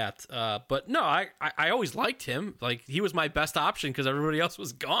forget that. But no, I always liked him. Like, he was my best option because everybody else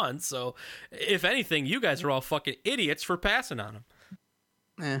was gone. So, if anything, you guys are all fucking idiots for passing on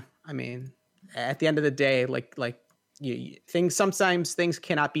him. I mean, at the end of the day, sometimes things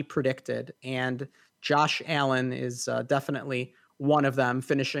cannot be predicted, and Josh Allen is definitely one of them,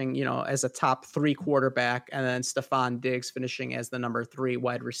 finishing, as a top 3 quarterback, and then Stephon Diggs finishing as the number 3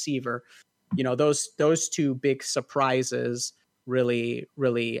 wide receiver. Those two big surprises really,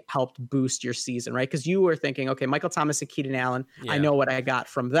 really helped boost your season, right? Because you were thinking, okay, Michael Thomas and Keenan Allen, I know what I got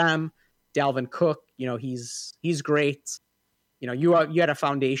from them. Dalvin Cook, he's great. You had a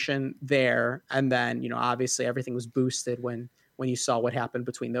foundation there, and then obviously everything was boosted when you saw what happened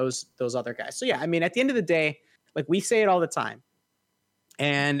between those other guys. So yeah, I mean, at the end of the day, like we say it all the time,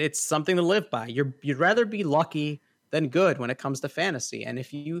 and it's something to live by. You'd rather be lucky than good when it comes to fantasy, and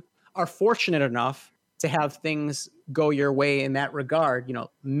if you are fortunate enough to have things go your way in that regard,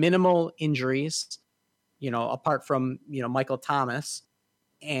 minimal injuries, apart from Michael Thomas,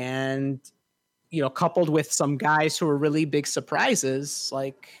 and coupled with some guys who are really big surprises,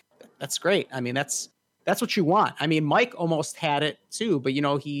 like that's great. I mean, that's what you want. I mean, Mike almost had it too, but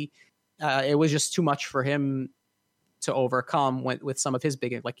it was just too much for him to overcome with some of his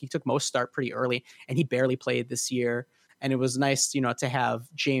big, like he took Mostert pretty early and he barely played this year. And it was nice, to have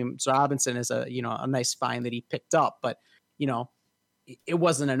James Robinson as a nice find that he picked up, but it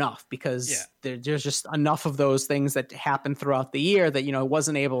wasn't enough because there's just enough of those things that happen throughout the year that,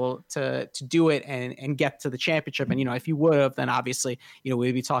 wasn't able to do it and get to the championship. And, if you would have, then obviously,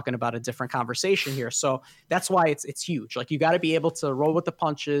 we'd be talking about a different conversation here. So that's why it's huge. Like, you got to be able to roll with the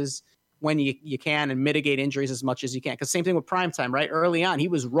punches when you can and mitigate injuries as much as you can. Because same thing with Primetime, right? Early on, he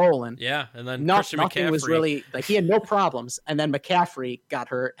was rolling. Yeah, and then nothing McCaffrey was really, like, he had no problems. And then McCaffrey got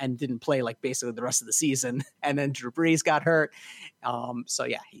hurt and didn't play, like, basically the rest of the season. And then Drew Brees got hurt. So,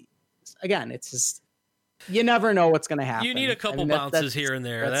 yeah, it's just, you never know what's going to happen. You need a couple bounces here and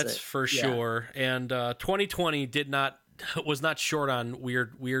there. That's for sure. And 2020 was not short on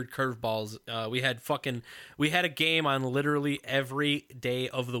weird curveballs. We had a game on literally every day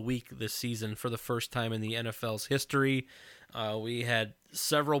of the week this season for the first time in the NFL's history. We had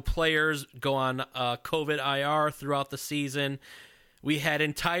several players go on COVID IR throughout the season. We had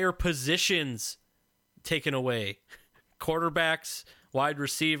entire positions taken away. Quarterbacks, wide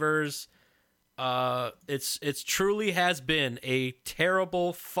receivers. It's truly has been a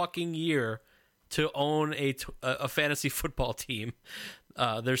terrible fucking year to own a fantasy football team.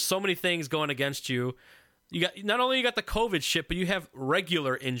 There's so many things going against you. You got not only the COVID shit, but you have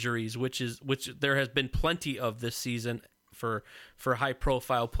regular injuries, which there has been plenty of this season for high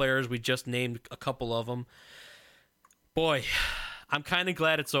profile players. We just named a couple of them. Boy, I'm kind of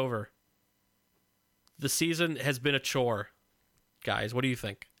glad it's over. The season has been a chore. Guys, what do you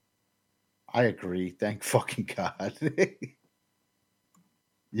think? I agree. Thank fucking God.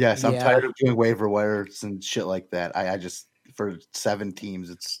 Yes, I'm tired of doing waiver wires and shit like that. I just, for 7 teams,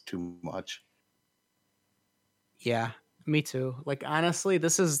 it's too much. Yeah, me too. Like, honestly,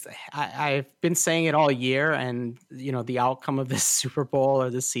 I've been saying it all year, and, the outcome of this Super Bowl or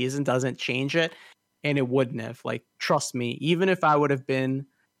this season doesn't change it, and it wouldn't have. Like, trust me, even if I would have been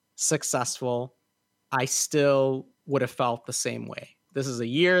successful, I still would have felt the same way. This is a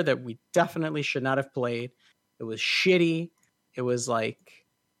year that we definitely should not have played. It was shitty. It was like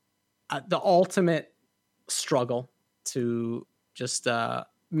the ultimate struggle to just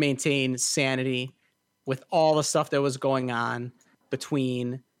maintain sanity with all the stuff that was going on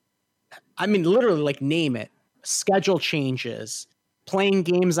between, I mean, literally, like, name it, schedule changes, playing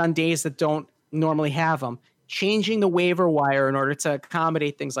games on days that don't normally have them, changing the waiver wire in order to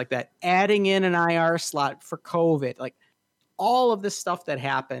accommodate things like that, adding in an IR slot for COVID. Like, all of this stuff that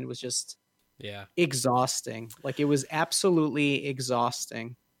happened was just exhausting. Like, it was absolutely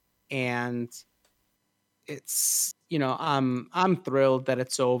exhausting. And it's, I'm thrilled that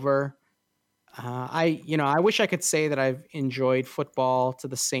it's over. I wish I could say that I've enjoyed football to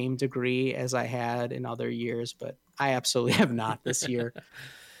the same degree as I had in other years, but I absolutely have not this year.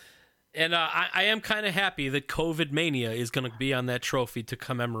 And I am kind of happy that COVID Mania is going to be on that trophy to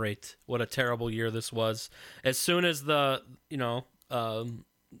commemorate what a terrible year this was. As soon as we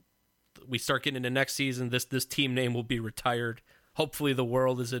start getting into next season, this team name will be retired. Hopefully the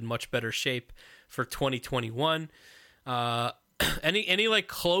world is in much better shape for 2021. any like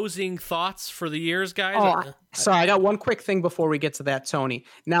closing thoughts for the years, guys? Oh, sorry, I got one quick thing before we get to that, Tony.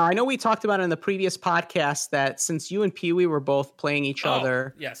 Now, I know we talked about in the previous podcast that since you and Pee Wee were both playing each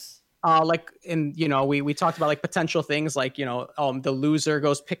other, yes. We talked about like potential things like, the loser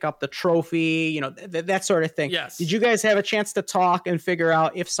goes pick up the trophy, that sort of thing. Yes. Did you guys have a chance to talk and figure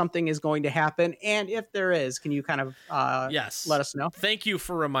out if something is going to happen? And if there is, can you kind of yes, let us know? Thank you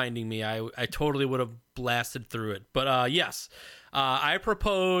for reminding me. I totally would have blasted through it. But yes, I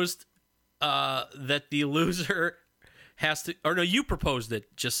proposed that the loser has to, or no, you proposed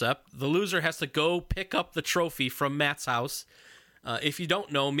it, Giuseppe. The loser has to go pick up the trophy from Matt's house. If you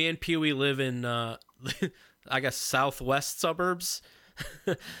don't know, me and Pee Wee live in, I guess, southwest suburbs,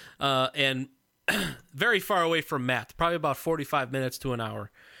 and very far away from Matt, probably about 45 minutes to an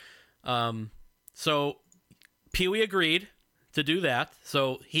hour. So Pee Wee agreed to do that.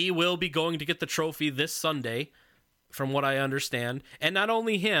 So he will be going to get the trophy this Sunday, from what I understand. And not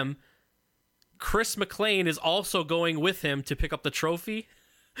only him, Chris McLean is also going with him to pick up the trophy.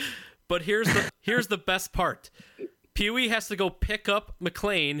 But here's the best part. Pee Wee has to go pick up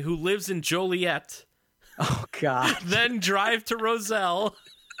McLean, who lives in Joliet. Oh, God. Then drive to Roselle,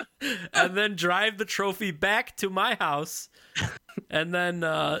 and then drive the trophy back to my house, and then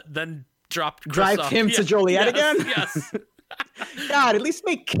drive Chris off. Him to Joliet again? Yes. God, at least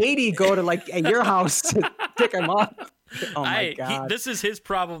make Katie go to at your house to pick him up. Oh my God. This is his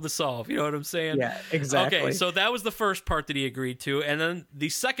problem to solve. You know what I'm saying? Yeah, exactly. Okay, so that was the first part that he agreed to, and then the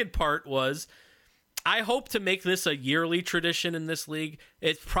second part was, I hope to make this a yearly tradition in this league.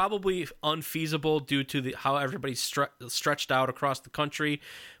 It's probably unfeasible due to how everybody's stretched out across the country.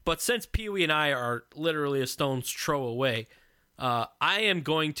 But since Pee Wee and I are literally a stone's throw away, I am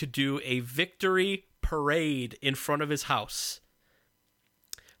going to do a victory parade in front of his house.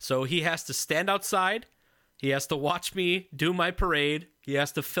 So he has to stand outside. He has to watch me do my parade. He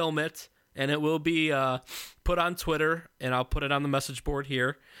has to film it. And it will be put on Twitter, and I'll put it on the message board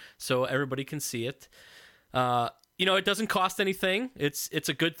here so everybody can see it. It doesn't cost anything. It's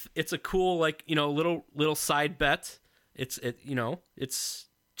a cool little side bet. It's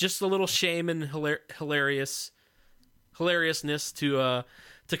just a little shame and hilariousness to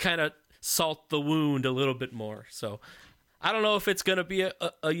kind of salt the wound a little bit more. So I don't know if it's gonna be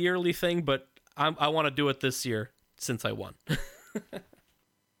a yearly thing, but I want to do it this year since I won.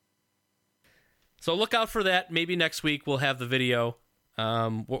 So look out for that. Maybe next week we'll have the video.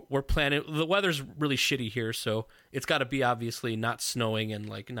 We're planning. The weather's really shitty here, so it's got to be obviously not snowing and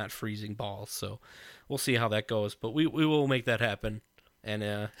not freezing balls. So we'll see how that goes. But we will make that happen,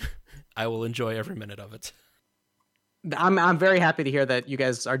 and I will enjoy every minute of it. I'm very happy to hear that you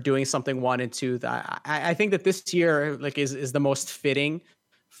guys are doing something 1 and 2. I think that this year is the most fitting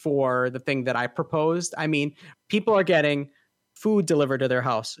for the thing that I proposed. I mean, people are getting food delivered to their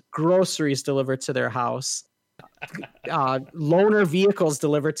house, groceries delivered to their house, loaner vehicles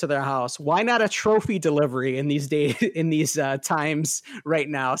delivered to their house. Why not a trophy delivery in these days, in these times right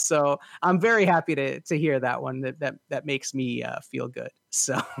now? So I'm very happy to hear that one. That makes me feel good.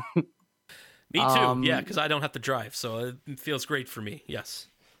 So me too. Yeah, because I don't have to drive, so it feels great for me. Yes.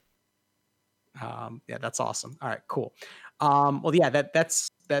 Yeah, that's awesome. All right, cool. Well, yeah, that's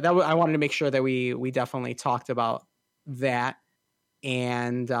I wanted to make sure that we definitely talked about that.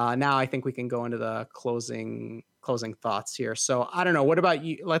 And now I think we can go into the closing thoughts here. So I don't know. What about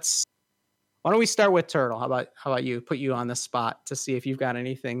you? Why don't we start with Turtle? How about you? Put you on the spot to see if you've got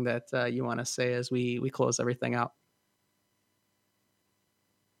anything that you want to say as we close everything out.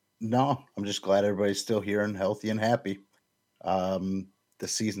 No, I'm just glad everybody's still here and healthy and happy. The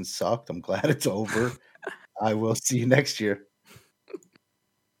season sucked. I'm glad it's over. I will see you next year.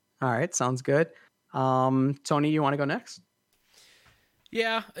 All right, sounds good. Tony, you want to go next?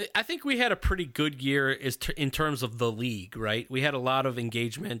 Yeah, I think we had a pretty good year in terms of the league, right? We had a lot of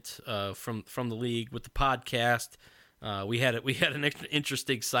engagement from the league with the podcast. We had an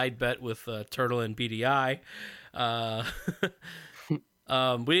interesting side bet with Turtle and BDI.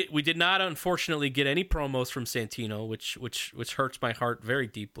 We did not, unfortunately, get any promos from Santino, which hurts my heart very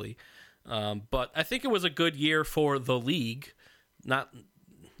deeply. But I think it was a good year for the league. Not,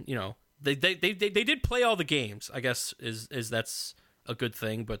 they did play all the games, I guess is that's a good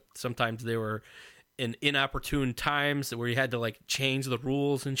thing, but sometimes they were in inopportune times where you had to change the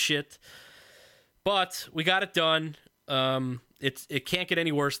rules and shit. But we got it done. It can't get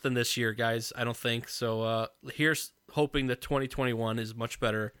any worse than this year, guys. I don't think so. Here's hoping that 2021 is much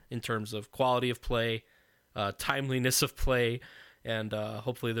better in terms of quality of play, timeliness of play, and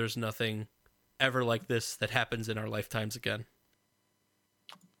hopefully there's nothing ever like this that happens in our lifetimes again.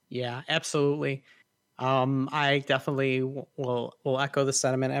 Yeah, absolutely. I definitely will echo the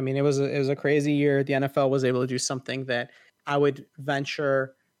sentiment. I mean, it was a crazy year. The NFL was able to do something that I would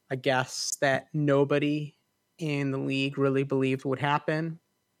venture a guess that nobody in the league really believed would happen.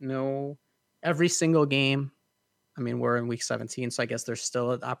 No, every single game. I mean, we're in week 17, so I guess there's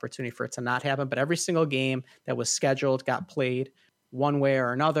still an opportunity for it to not happen. But every single game that was scheduled got played one way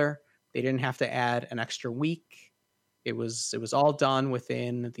or another. They didn't have to add an extra week. It was all done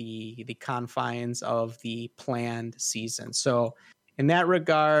within the confines of the planned season. So in that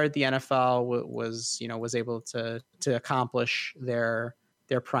regard, the NFL was able to accomplish their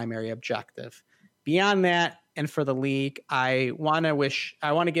primary objective. Beyond that, and for the league, I want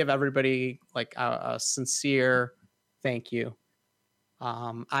to give everybody like a sincere thank you.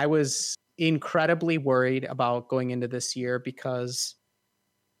 I was incredibly worried about going into this year because,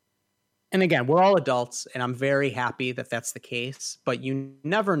 and again, we're all adults, and I'm very happy that that's the case, but you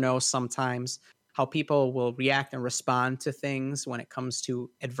never know sometimes how people will react and respond to things when it comes to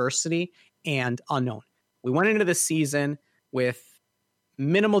adversity and unknown. We went into the season with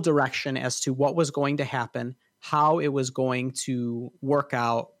minimal direction as to what was going to happen, how it was going to work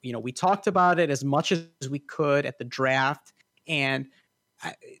out. You know, we talked about it as much as we could at the draft, and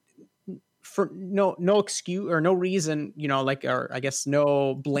for no excuse or no reason, or I guess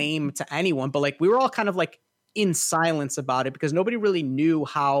no blame to anyone, but like we were all kind of like in silence about it because nobody really knew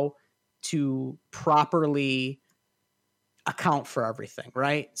how to properly account for everything,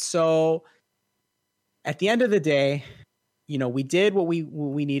 right? So at the end of the day, we did what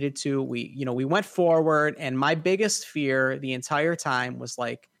we needed to. We went forward, and my biggest fear the entire time was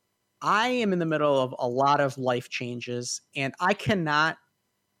like, I am in the middle of a lot of life changes, and I cannot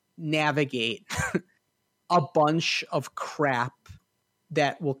navigate a bunch of crap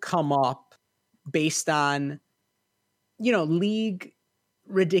that will come up based on, league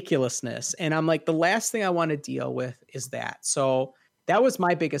ridiculousness. And I'm like, the last thing I want to deal with is that. So that was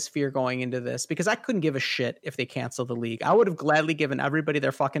my biggest fear going into this, because I couldn't give a shit if they canceled the league. I would have gladly given everybody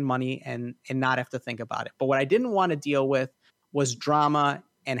their fucking money and not have to think about it. But what I didn't want to deal with was drama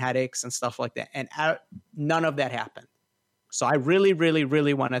and headaches and stuff like that. And none of that happened. So I really, really,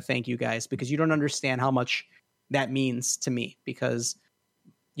 really want to thank you guys, because you don't understand how much that means to me, because,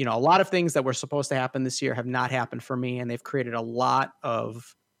 a lot of things that were supposed to happen this year have not happened for me, and they've created a lot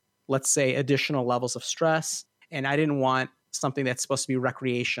of, let's say, additional levels of stress. And I didn't want something that's supposed to be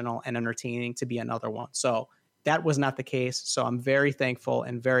recreational and entertaining to be another one. So that was not the case. So I'm very thankful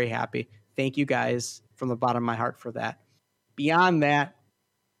and very happy. Thank you guys from the bottom of my heart for that. Beyond that,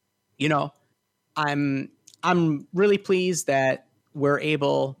 I'm really pleased that we're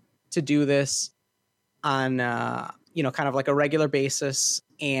able to do this on, kind of like a regular basis,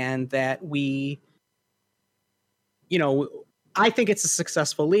 and that we, I think it's a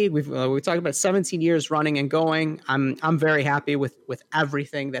successful league. We talked about 17 years running and going. I'm very happy with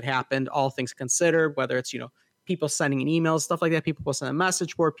everything that happened, all things considered, whether it's, people sending in emails, stuff like that, people posting on a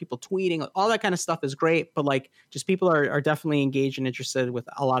message board, people tweeting, all that kind of stuff is great. But like, just people are definitely engaged and interested with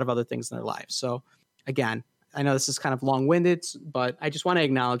a lot of other things in their lives. So again, I know this is kind of long-winded, but I just want to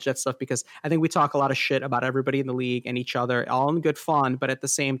acknowledge that stuff, because I think we talk a lot of shit about everybody in the league and each other, all in good fun. But at the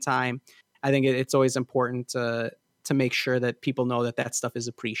same time, I think it's always important to make sure that people know that stuff is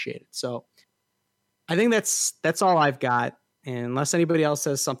appreciated. So I think that's all I've got. And unless anybody else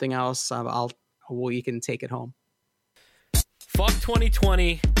says something else, you can take it home. Fuck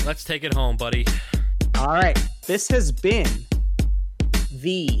 2020. Let's take it home, buddy. All right. This has been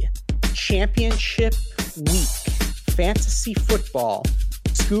the Championship Week Fantasy Football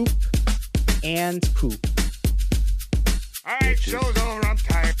Scoop and Poop. All right, show's over. I'm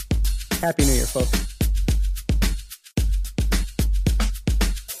tired. Happy New Year, folks.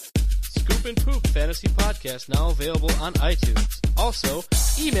 Scoop and Poop Fantasy Podcast, now available on iTunes. Also,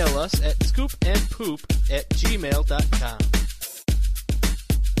 email us at scoopandpoop@gmail.com.